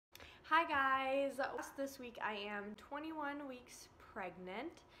Hi guys! This week I am 21 weeks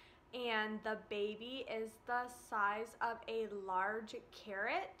pregnant and the baby is the size of a large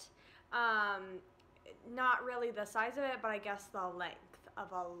carrot. Not really the size of it, but I guess the length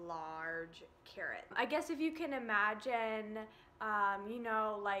of a large carrot. I guess if you can imagine,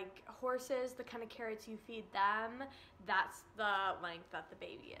 like horses, the kind of carrots you feed them, that's the length that the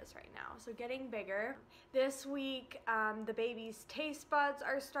baby is right now. So getting bigger. This week, the baby's taste buds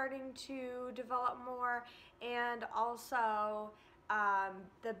are starting to develop more, and also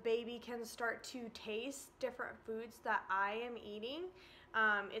the baby can start to taste different foods that I am eating.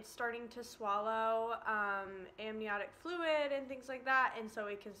 It's starting to swallow amniotic fluid and things like that, and so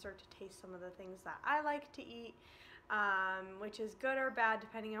it can start to taste some of the things that I like to eat, which is good or bad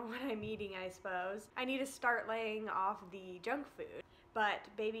depending on what I'm eating, I suppose. I need to start laying off the junk food, but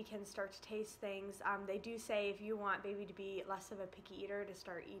baby can start to taste things. They do say if you want baby to be less of a picky eater, to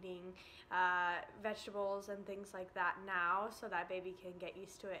start eating vegetables and things like that now, so that baby can get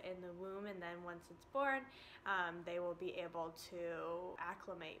used to it in the womb, and then once it's born, they will be able to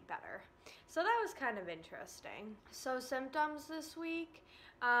acclimate better. So that was kind of interesting. So symptoms this week,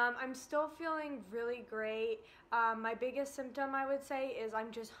 I'm still feeling really great. My biggest symptom, I would say, is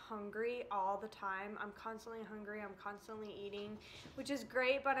I'm just hungry all the time. I'm constantly hungry, I'm constantly eating, which is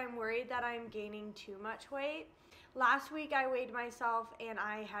great, but I'm worried that I'm gaining too much weight. Last week I weighed myself and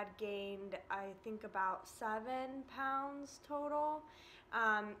I had gained, I think, about 7 pounds total.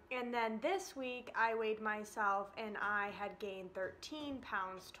 And then this week I weighed myself and I had gained 13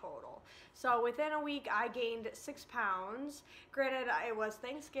 pounds total. So within a week I gained 6 pounds. Granted, it was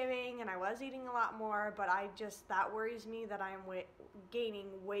Thanksgiving and I was eating a lot more, but that worries me that I'm gaining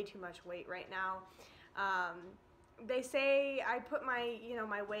way too much weight right now. They say I put my,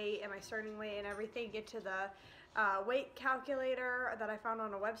 my weight and my starting weight and everything into the weight calculator that I found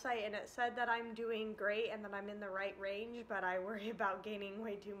on a website, and it said that I'm doing great and that I'm in the right range, but I worry about gaining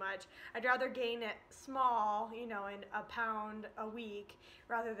way too much. I'd rather gain it small, in a pound a week,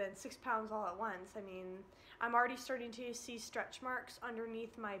 rather than 6 pounds all at once. I mean, I'm already starting to see stretch marks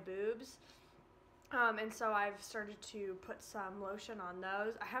underneath my boobs. And so I've started to put some lotion on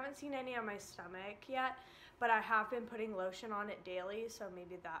those. I haven't seen any on my stomach yet, but I have been putting lotion on it daily, so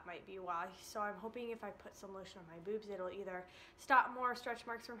maybe that might be why. So I'm hoping if I put some lotion on my boobs, it'll either stop more stretch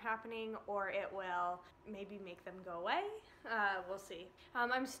marks from happening, or it will maybe make them go away. We'll see.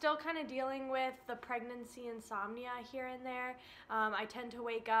 I'm still kind of dealing with the pregnancy insomnia here and there. I tend to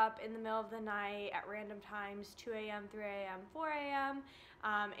wake up in the middle of the night at random times, 2 a.m., 3 a.m., 4 a.m.,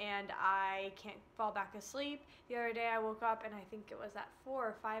 and I can't fall back asleep. The other day I woke up and I think it was at 4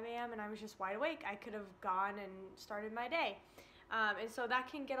 or 5 a.m. and I was just wide awake. I could have gone and started my day. And so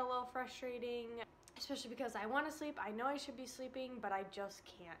that can get a little frustrating, especially because I want to sleep. I know I should be sleeping, but I just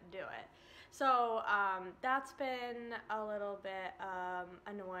can't do it. So that's been a little bit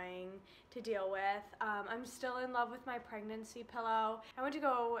annoying to deal with. I'm still in love with my pregnancy pillow. I went to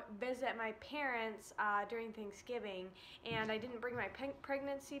go visit my parents during Thanksgiving, and I didn't bring my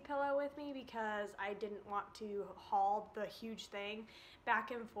pregnancy pillow with me because I didn't want to haul the huge thing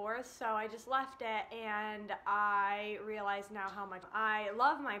back and forth. So I just left it, and I realize now how much I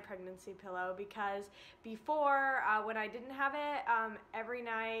love my pregnancy pillow, because before, when I didn't have it, every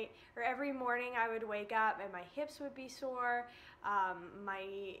night or every morning I would wake up and my hips would be sore,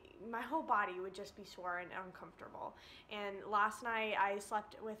 my whole body would just be sore and uncomfortable. And last night I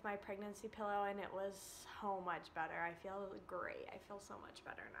slept with my pregnancy pillow and it was so much better. I feel great. I feel so much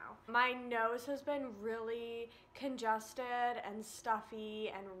better now. My nose has been really congested and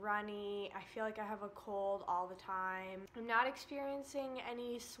stuffy and runny. I feel like I have a cold all the time. I'm not experiencing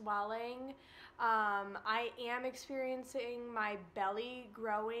any swelling. I am experiencing my belly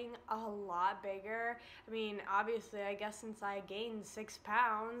growing a lot bigger. I mean, obviously, I guess since I gained 6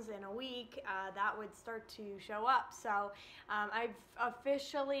 pounds in a week, that would start to show up. So I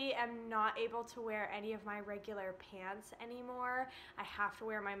officially am not able to wear any of my regular pants anymore. I have to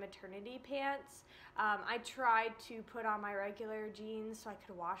wear my maternity pants. I tried to put on my regular jeans so I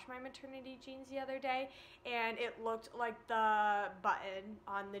could wash my maternity jeans the other day, and it looked like the button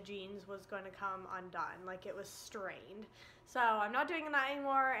on the jeans was going to come undone, like it was strained. So I'm not doing that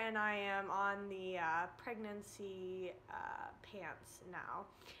anymore, and I am on the pregnancy pants now.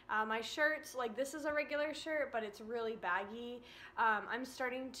 My shirts, like this is a regular shirt, but it's really baggy. I'm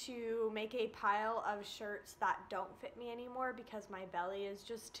starting to make a pile of shirts that don't fit me anymore because my belly is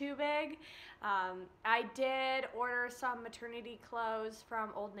just too big. I did order some maternity clothes from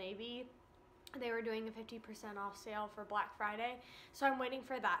Old Navy. They were doing a 50% off sale for Black Friday, so I'm waiting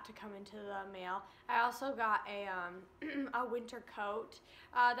for that to come into the mail. I also got a a winter coat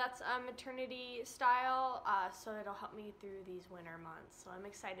that's maternity style, so it'll help me through these winter months. So I'm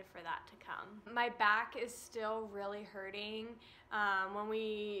excited for that to come. My back is still really hurting. When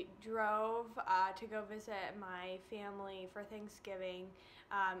we drove to go visit my family for Thanksgiving,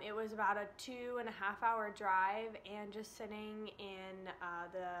 it was about a 2.5 hour drive, and just sitting in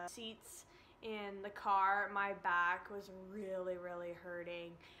the seats in the car, my back was really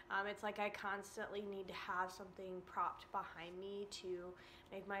hurting. It's like I constantly need to have something propped behind me to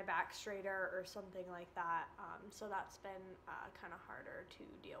make my back straighter or something like that. So that's been kind of harder to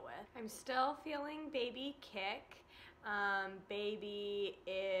deal with. I'm still feeling baby kick. Baby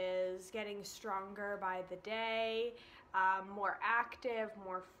is getting stronger by the day. More active,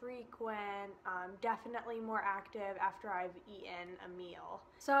 more frequent, definitely more active after I've eaten a meal.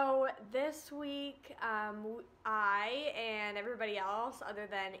 So this week, I and everybody else other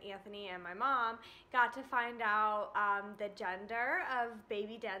than Anthony and my mom got to find out the gender of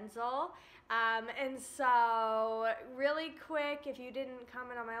baby Densel. And so really quick, if you didn't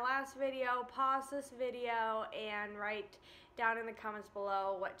comment on my last video, pause this video and write down in the comments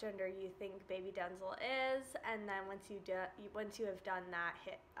below what gender you think baby Densel is, and then once you have done that,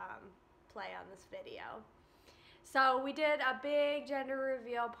 hit play on this video. So we did a big gender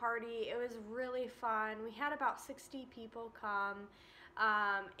reveal party. It was really fun. We had about 60 people come,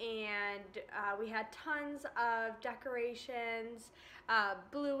 and we had tons of decorations,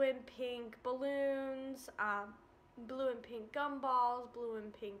 blue and pink balloons, blue and pink gumballs, blue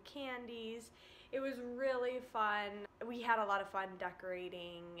and pink candies. It was really fun. We had a lot of fun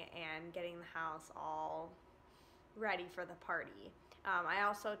decorating and getting the house all ready for the party. I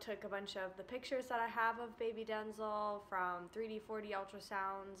also took a bunch of the pictures that I have of baby Densel from 3D 4D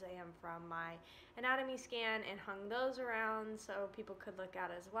ultrasounds and from my anatomy scan and hung those around so people could look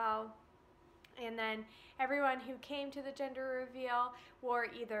at as well. And then everyone who came to the gender reveal wore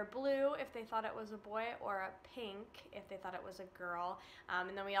either blue if they thought it was a boy or a pink if they thought it was a girl.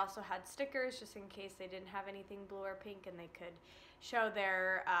 And then we also had stickers just in case they didn't have anything blue or pink, and they could show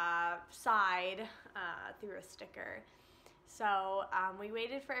their side through a sticker. So we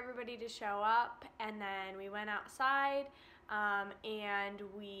waited for everybody to show up, and then we went outside. And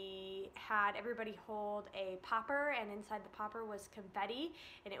we had everybody hold a popper, and inside the popper was confetti,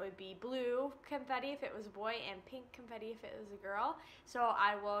 and it would be blue confetti if it was a boy and pink confetti if it was a girl. So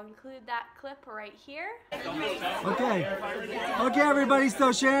I will include that clip right here. Okay everybody,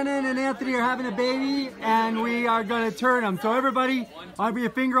 so Shannon and Anthony are having a baby, and we are going to turn them. So everybody, I'll put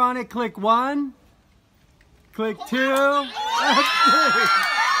your finger on it, click 1, click 2,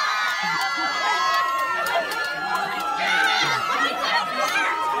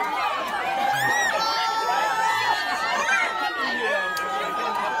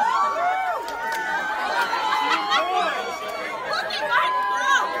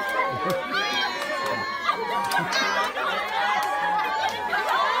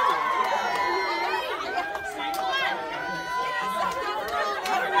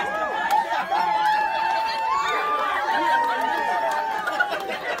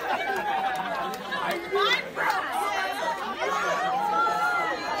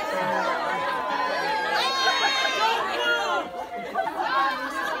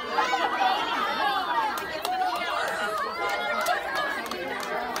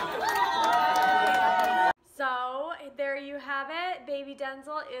 baby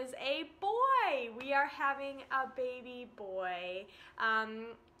Densel is a boy. We are having a baby boy.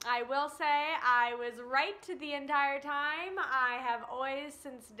 I will say I was right the entire time. I have always,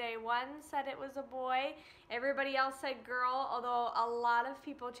 since day one, said it was a boy. Everybody else said girl, although a lot of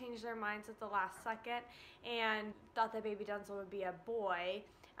people changed their minds at the last second and thought that baby Densel would be a boy.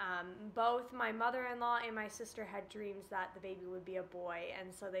 Both my mother-in-law and my sister had dreams that the baby would be a boy,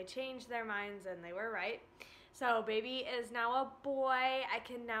 and so they changed their minds and they were right. So baby is now a boy. I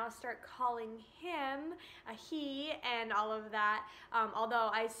can now start calling him a he and all of that, although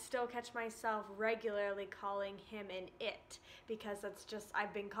I still catch myself regularly calling him an it, because that's just,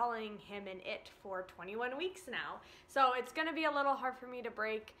 I've been calling him an it for 21 weeks now. So it's gonna be a little hard for me to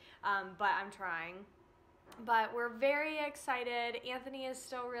break, but I'm trying. But we're very excited. Anthony is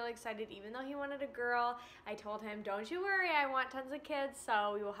still really excited, even though he wanted a girl. I told him, don't you worry, I want tons of kids,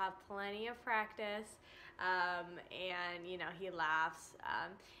 so we will have plenty of practice. And you know, he laughs,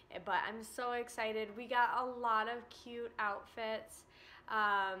 but I'm so excited. We got a lot of cute outfits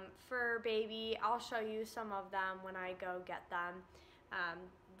for baby. I'll show you some of them when I go get them.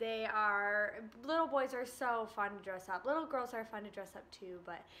 Little boys are so fun to dress up. Little girls are fun to dress up too,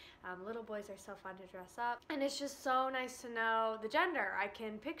 but little boys are so fun to dress up. And it's just so nice to know the gender. I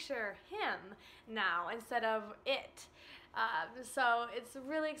can picture him now instead of it. So it's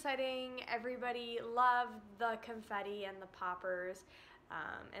really exciting. Everybody loved the confetti and the poppers.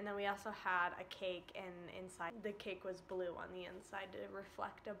 And then we also had a cake, and inside the cake was blue on the inside to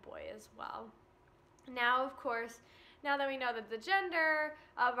reflect a boy as well. Now, of course, now that we know that the gender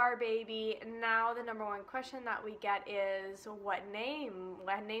of our baby, now the number one question that we get is, what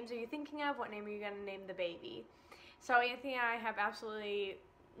names are you thinking of? What name are you going to name the baby? So Anthony and I have absolutely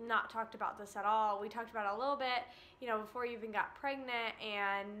not talked about this at all. We talked about it a little bit, before you even got pregnant,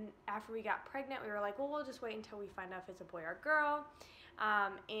 and after we got pregnant, we were like, well, we'll just wait until we find out if it's a boy or a girl.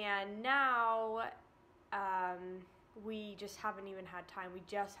 And now, we just haven't even had time. We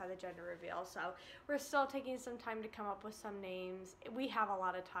just had the gender reveal, so we're still taking some time to come up with some names. We have a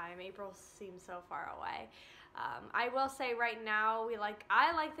lot of time. April seems so far away. I will say right now,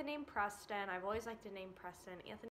 I like the name Preston. I've always liked the name Preston. Anthony